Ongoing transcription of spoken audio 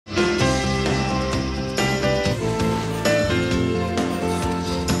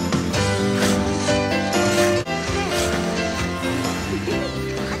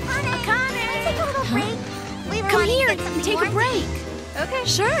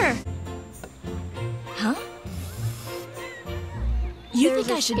Sure. Huh? You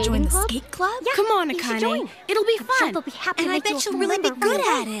think I should join the skate club? Yeah, Come on, you should Akane. join. It'll be I'm fun. sure they'll be happy And to I make you bet a you'll really be member of good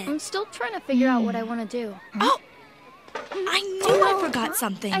their at it. I'm still trying to figure out what I want to do. Oh! I knew I forgot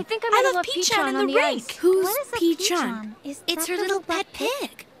something. I think I'm gonna left love Peach-chan Peach-chan in on the the rink. ice. Who's What is a Peach-chan? Is It's that her the little pet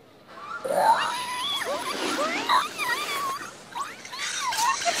pig.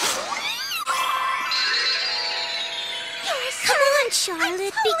 Come on,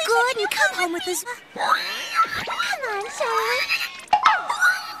 Charlotte. Be good and come home with us. Come on, Charlotte.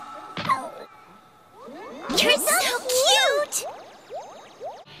 You're so cute.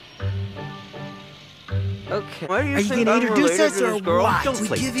 Okay. Why do you Are you think gonna I'm introduce related us to or this girl? what? Don't We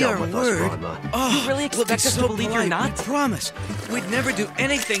play give you dumb our with word. us, Ranma. Oh, You really expect we'll be us to so believe you're polite. not? We promise. We'd never do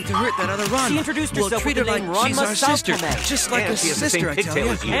anything to hurt that other Ranma. She introduced We'll herself treat with her the like name she's Ranma our sister. Southame. Just like And a she has the sister, same I tell pigtail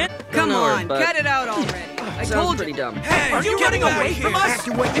you. as you. Come on, but- cut it out already. I Sounds told pretty you. dumb. Hey, Are you get running back away here. from us?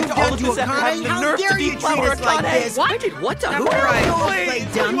 After what You you've all done to just have Akane, the how nerve dare to you deflower treat us like Akane? this? What? I did what to That's who? right. Don't play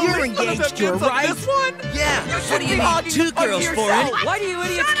dumb. You're engaged, you're right. Yeah. What do you need two girls for it? Why do you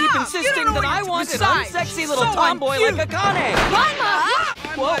idiots keep insisting that I want an Besides, unsexy little so tomboy like uncute. Akane?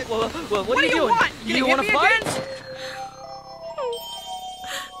 Whoa, what are you doing? want? You Gonna want hit to me fight? again?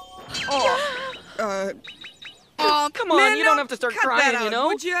 Oh, come on, Man, you don't no, have to start cut crying, that out, you know?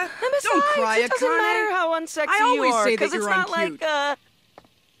 would ya? And besides, Don't cry, it doesn't Akane. matter how unsexy I you always are, say that because you're it's not uncute. like,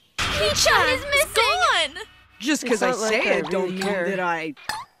 Peach-chan is missing! Just because I It's not say like I it don't really mean care. that I...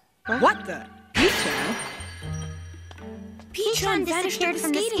 What the? Peach-chan? Peach-chan disappeared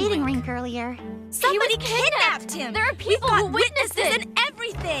from the skating rink earlier. Somebody kidnapped him! There are people who witnessed it! and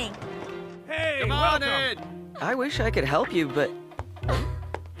everything! Hey, Come on in. I wish I could help you, but...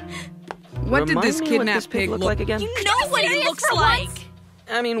 What did Remind this me what kidnapped this pig pig look like again? You know what he serious looks for like! once?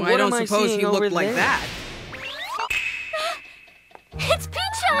 I mean, Well, what I don't am I suppose seeing he over looked like there? that. It's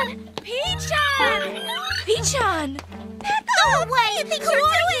Peach-chan! Peach-chan! Peach-chan! Go away! Who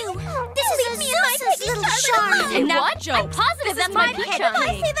are you? This is Azusa's little Charlotte. And now What? joke. I'm positive that's my Peach-chan. I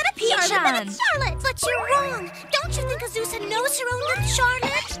say that a Charlotte, then Peach-chan. it's Charlotte. But you're wrong. Don't you think Azusa knows her own little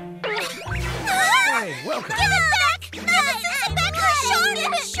Charlotte? Hey, welcome. Give it back! Azusa, back her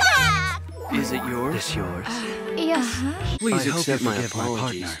Charlotte! Back! Is it yours? It's yours. Yes. Please I hope accept you my forgive my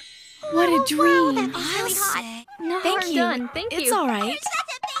apologies. partner. What a dream. That was really hot. No Thank harm you. done. Thank you. It's all right.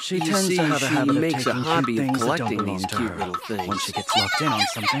 She You tends see, to have a she habit of makes a taking hobby cute of things that don't collecting belong these to cute her. little things. Once she gets locked in on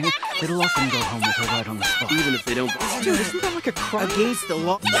something, it'll often go home with her right on the spot. Even if they don't... Dude, isn't that like a crime? Against the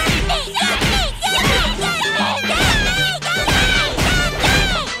law.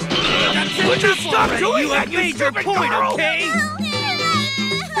 Would you stop doing that, you made your point, okay?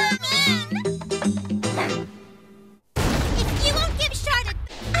 If you won't give Charlotte,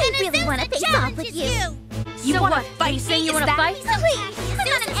 I really want to face off with you. You So want what? to fight? You saying you Is want to that- fight? Please, I'm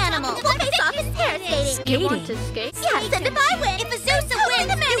not an animal. We'll face off in pair skating. You want Skating? to skate? Yes, and if I win, if Azusa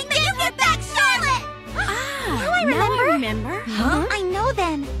wins, you give her back Charlotte. Ah, I now remember. I remember. Huh? I know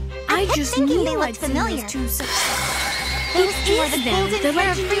then. I kept just thinking knew they I'd looked seen familiar. those two such... Those two are is the them, golden the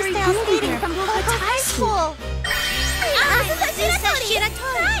pair of legendary freestyle bully skating bear from from Boca High School.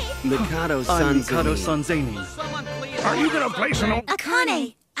 Mikado Mikado Sanzani. Sanzani. Are you gonna play some...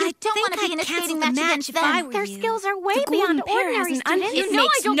 Akane, I don't want to be in a skating match against them. Their skills are way beyond ordinary students. You know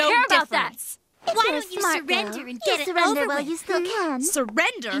I don't care about that. Why don't you surrender and get it over while you still can?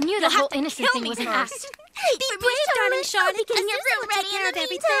 Surrender? I knew You'll that have whole to innocent kill thing me was an first. act. Be brave, darling Charlotte. Getting your room ready in the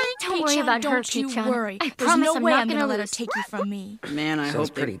meantime. Don't worry about her, Don't you Peach-chan. worry. I There's promise no I'm way not I'm gonna gonna let her lose. take you from me. Man, I Sounds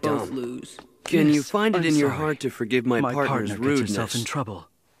hope they pretty both dumb. lose. Can you Yes, find it I'm in your sorry. heart to forgive my partner's partner gets himself in rudeness? trouble.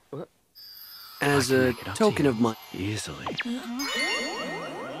 As I can a make it up to token you. of my... Easily.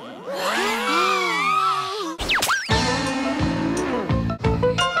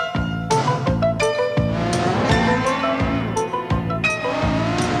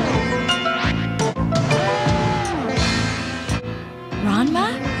 Ranma?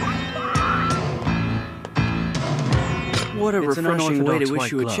 What a It's an refreshing way unorthodox to white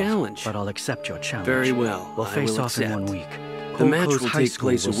issue a glove, challenge. but I'll accept your challenge. Very well, We'll I face will off in 1 accept. week. The match Hoko's will High take School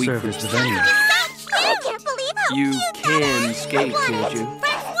place a will week serve from as the today. venue. I can't believe how You cute that can was. skate, Come on, can't you?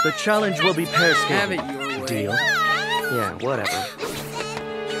 The challenge will be pair skating. Have it your way. Deal? Yeah, whatever.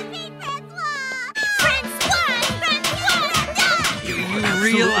 You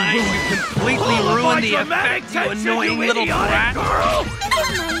realize you completely ruined the effect, you annoying little brat? Girl!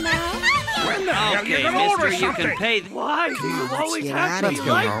 When the hell you gonna order something? Why do you always have to be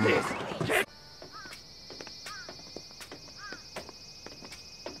like this?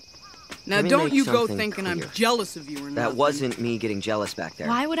 Now, Let me don't make you go something thinking clear. I'm jealous of you or nothing. That wasn't me getting jealous back there.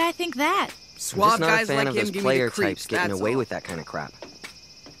 Why would I think that? I'm Suave just not a guys fan like of him those give me player the creeps, types getting that's away all. with that kind of crap.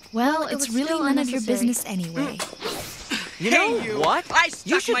 Well, it it's was really still none of your unnecessary. business anyway. You know Hey, you. what? I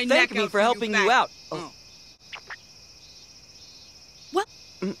stuck You should my thank neck me out for helping you back. out. Oh.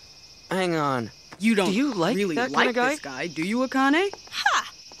 Hang on. You don't Do you like really that like kinda guy? this guy, do you, Akane?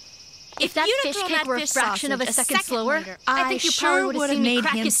 If that you'd have fish thrown cake that were a fish fraction of a sausage second slower, later, I think you probably would have would've seen me made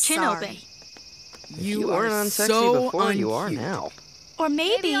crack him his chin sorry. open. You are weren't unsexy so before, you are uncute. now. Or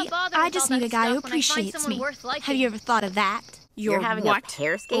maybe I'll bother I with just all need a that guy who stuff when I find appreciates someone me. worth liking. Have you ever thought of that? You're having what? a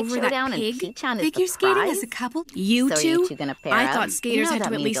pair skate Over that showdown and pig? Peach-chan is Think the you're skating prize? as a couple? You So two? you two gonna pair I up? thought skaters You know had that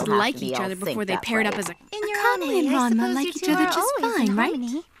to at means least you'll have like to be each all other before synced they up, paired up right? as a... In your Akane own way, and I Ranma suppose like you each two other are just always fine, in right?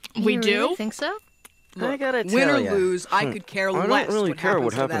 harmony. We You do? really think so? I gotta Win tell or ya. lose, I could care I don't less really care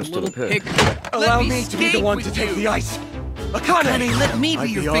what to that happens to the little pig. Allow me to be the one to take the ice. Akane, let me be I'd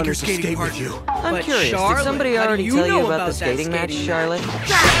your be figure honored to skating skate with partner. you. I'm But curious, Charlotte, did somebody how do already you tell you know about about the that skating match, skating Charlotte?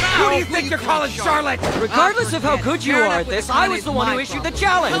 Who do you think you're calling Charlotte? Regardless of how good you Paired are up at with this, Akane I was is the one who my issued the problem.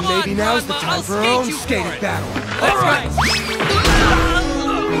 challenge. And maybe now's the time for our own skating battle. All right.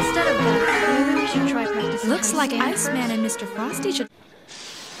 Instead of that, maybe we should try practicing. Looks how to like skate Iceman first. and Mr. Frosty should...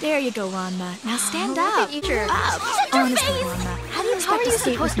 There you go, Ranma. Now stand Look up. at you. Honestly, Ranma, how do you How expect are to you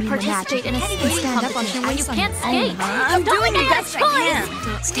skate supposed with to me in the match? participate in a You can't even skating stand up on competition the when you ice on can't your own, skate? huh? I'm doing the best I can.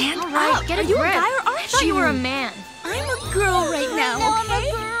 Stand All right, up. get a Are you grip. a guy or I aren't thought you were a you? man. I'm a girl right now,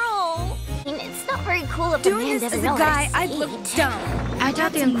 okay? It's not very cool if a Doing man this as doesn't a know guy, how I'd to look skate. dumb. I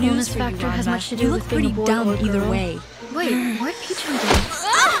doubt the Some news uncoolness for you, factor has Ranma. much to do You with look being a pretty boy dumb or a either girl. way. Wait, what Peach-chan doing?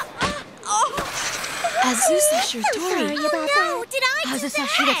 Azusa Shiratori. Sorry about that. Did I How's this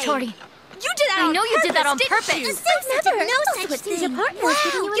Shiratori? You did that I know you did that on purpose. Never. No such thing. Your partner is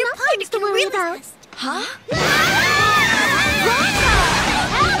giving you enough things to worry about. Huh?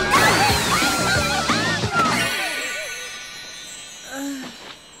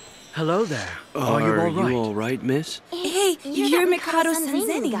 Hello there. Are you all right, miss? Hey, you're Mikado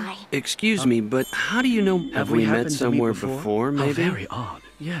Senzeni. guy. Excuse me, but how do do you know? Have we met happened to meet somewhere before? before, How maybe? very odd.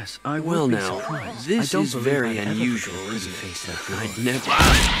 Yes, I would Well, be now, surprised. this I don't is believe very I'd ever unusual, forget a isn't pretty face it? that I'd girl. never.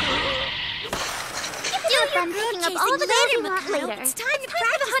 I'm picking up all the girls you want later. It's time to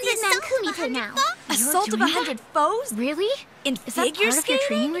practice the 100-man kumite now. Assault of 100 foes? Really? In Is that figure part of your skating?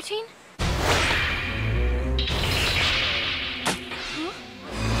 training routine?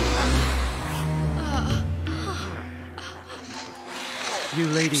 You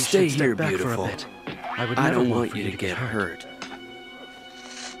ladies Stay should step here, back beautiful. for a bit. I would I never don't want want for you to get hurt.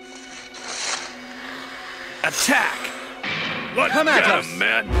 Attack! Come at us,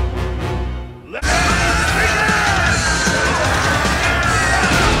 man!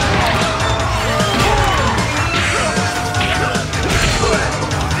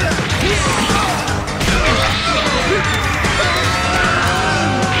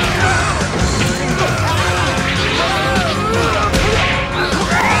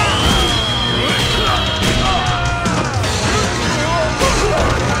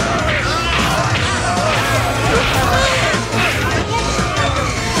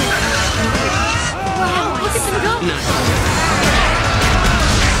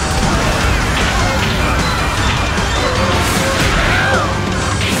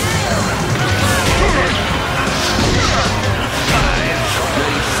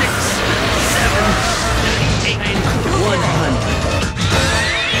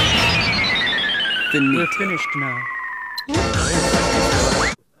 We're finished now.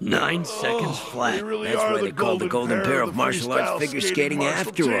 9 seconds flat. That's why they're called the golden pair of martial arts figure skating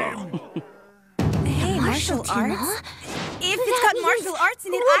after all. Hey, martial arts? If it's got martial arts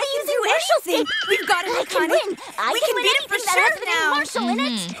in it, I can do anything. We've got it, Akane. I We can can win beat him for anything that sure has any now. martial in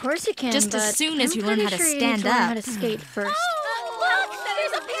it. Of course you can, Just as but soon as I'm you learn pretty how to sure you stand need to learn up. how to skate first. Look,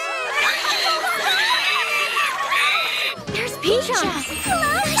 there's a pig. There's Peach-chan.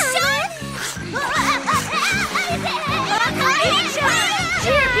 Hello, Peach-chan.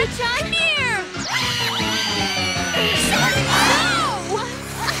 Here, Peach-chan. Come here.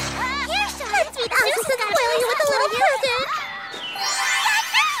 Let's meet Azusa to spoil you with a little present.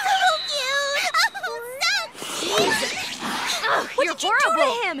 So cute. You're horrible. To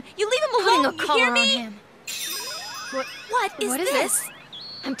him. You leave him Putting alone. a You collar hear on me? him. What is What is this?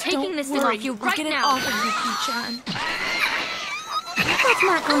 I'm taking Don't this thing worry, off you I'll right get it now. off of you, Peach-chan. That's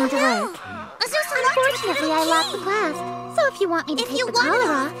not going to work. Unfortunately, I locked the clasp. So if you want me to take the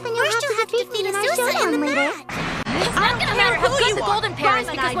collar off, then you'll have to defeat me in our showdown later. It's not gonna matter how good the golden pair is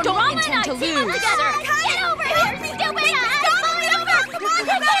Ranma and because I when don't Ranma and intend I to team up lose. together. Get over here, stupid! I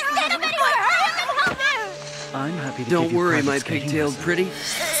can't stand up anymore! Help me! I'm happy to Don't give you worry, private my skating pig-tailed lessons. pretty.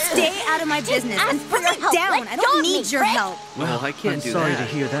 Stay out of my business and put it down. I don't need your help. Well, I can't I'm do sorry that.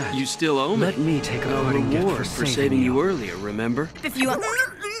 to hear that. You still owe me. Let me take a A parting gift reward for for saving me. you earlier, remember? If you...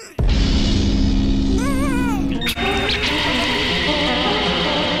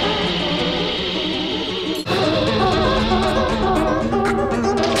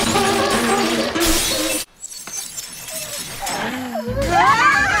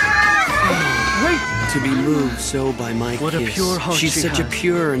 To be moved so by my What kiss. a pure heart She's she such a has.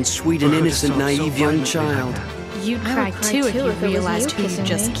 pure and sweet and Who could've innocent, thought so naive young violently child. like that? You'd I cry would cry too if too you if it was realized you who you kissing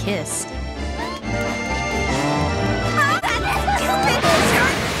just me. kissed.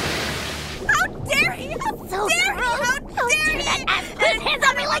 How dare he? How So dare he? gross. How dare he? That ass put his hands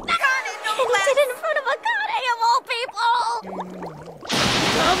on me like that. And he did it in front of a god of all people.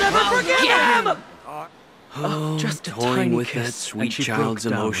 I'll never forgive him! Oh, just a toying tiny with kiss, that sweet and she child's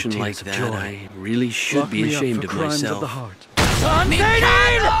broke down with emotion tears like of that, joy. I really should Lock be me up ashamed for of crimes myself. of the heart.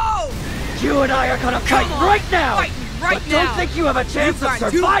 Constantine! You and I are gonna fight right now! Fight right but now! don't think you have a chance of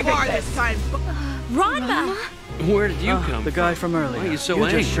Too surviving far this! this time. Ranma! Where did you come The guy from earlier. Why are you so you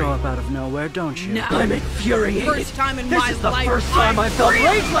angry? just show up out of nowhere, don't you? No. I'm infuriated! First time in This my is the life. first time I'm I've felt free.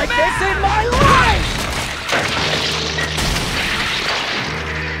 rage like this in my life!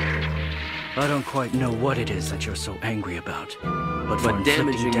 I don't quite know what it is that you're so angry about. But for But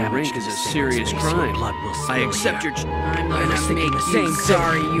damaging inflicting a damage rink to is the a saint's serious face, crime. your blood will I spill accept here. your... I'm I gonna was thinking make the you same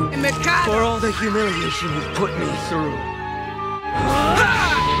sorry, you Mikado. For all the humiliation you put me through.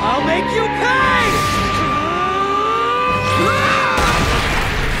 I'll make you pay!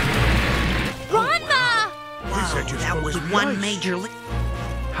 Ranma! That was one major leap.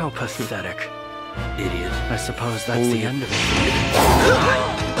 How pathetic. Idiot. I suppose that's Only the end of it.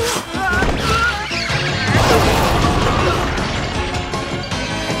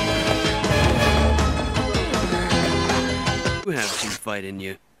 You have some fight in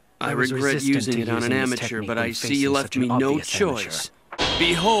you. I was regret resistant using to it on an using this amateur, technique but when I see facing you such left an me no obvious amateur. choice.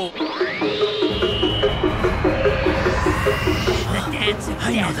 Behold!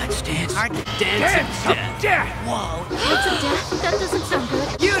 I know that stance. Dance of death! Whoa! That's a death. That doesn't sound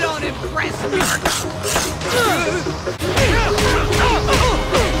good. You don't impress me.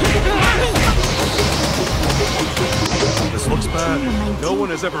 This looks bad. No one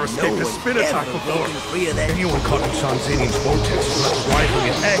has ever escaped a spin attack before. Anyone caught in Sanzini's vortex is left writhing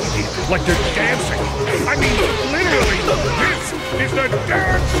in agony, like they're dancing. I mean, literally, this is the dance of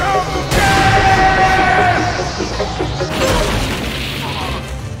death!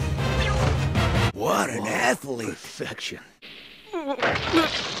 What an athlete! Perfection.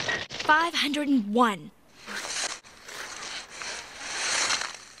 501.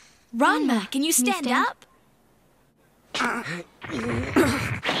 Ranma, can you stand up?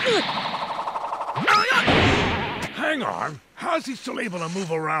 Hang on. How's he still able to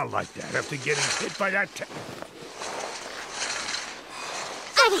move around like that after getting hit by that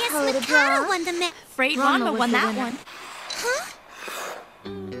I call it a draw. won the match. Afraid Ranma Ranma was won the that winner. one.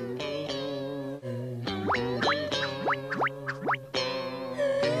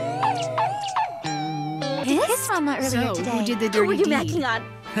 His Ranma earlier today. who did the Who dirty were you deed? macking on?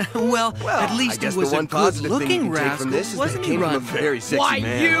 Well, at I least guess he was the a one positive thing you good-looking can take from rascal, this is that wasn't it he, came from a Ranma? very sexy Why,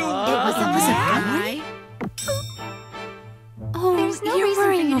 man. you? Was that Why? Oh, There's no you're reason for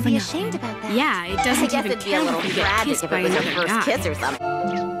worrying you to over be nothing. ashamed about that. Yeah, it I doesn't guess even it'd be a count little if you get tragic kissed if by it was your another first guy. kiss or something.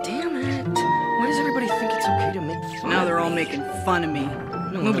 Damn it. Why does everybody think it's okay to make fun Now of they're all me? making fun of me.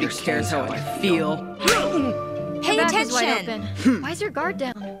 one Nobody understands cares how how I I feel. Pay Your back is wide attention. open. Why's your guard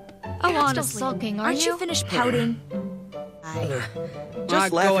down? Oh, Still honestly, sulking, aren't you finished pouting?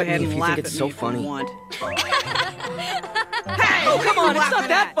 Just laugh go at me ahead if and you laugh think at it's me so if you funny. want. Oh, come on, it's not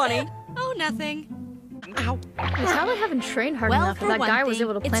that funny! Oh, nothing. Ow. You probably haven't trained hard Well, enough for if that one guy was thing,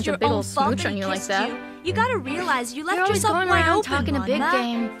 able to it's plant a your big own old fault smooch that on he you like kissed that. You gotta realize you left You're always yourself going wide around open, talking a big Ranma.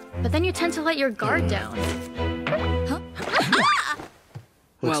 game, but then you tend to let your guard down. Looks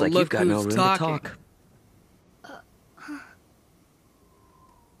Well, like look you've got no who's room talking. to talk.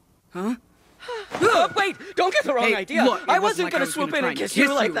 Huh? Wait! Don't get the wrong Hey, idea! look, it I wasn't wasn't like I gonna was swoop gonna in try and and kiss you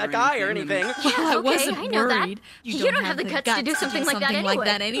kiss like you that or guy or anything. anything. Yeah, I Okay, wasn't I know that. worried. You don't have the guts to do something like that anyway.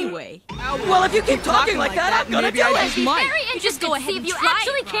 anyway. Well, if you keep talking like that, I'm gonna maybe do I it! just might. Very You just interested go to ahead see if and you try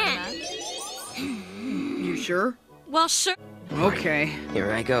actually it, can. You sure? Well, sure. Okay.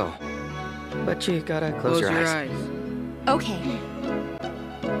 Here I go. But you gotta Close your eyes. Okay.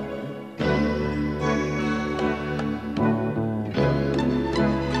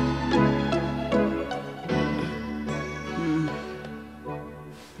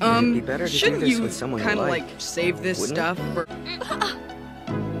 It'd be better to do shouldn't this you with someone you kind of like, like save this wouldn't it? stuff for?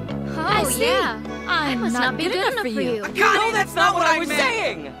 Oh, see. yeah. I I'm must not not be good good enough enough for for you. you. No, that's not what I was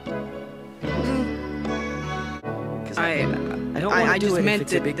saying! 'Cause I don't want to do just it if meant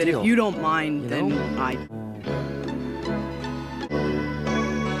it's a that, big that deal. if you don't mind, You then know? I.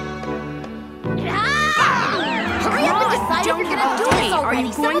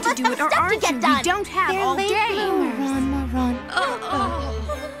 already. Some of us have stuff to get done. We don't have all day. Ranma.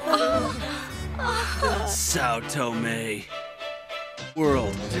 Sao Tome.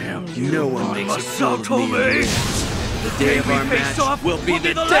 World. Damn you. No one makes a Sao fool of me. Tome. The day of our match will be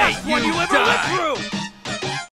the day last one you you ever die. went through.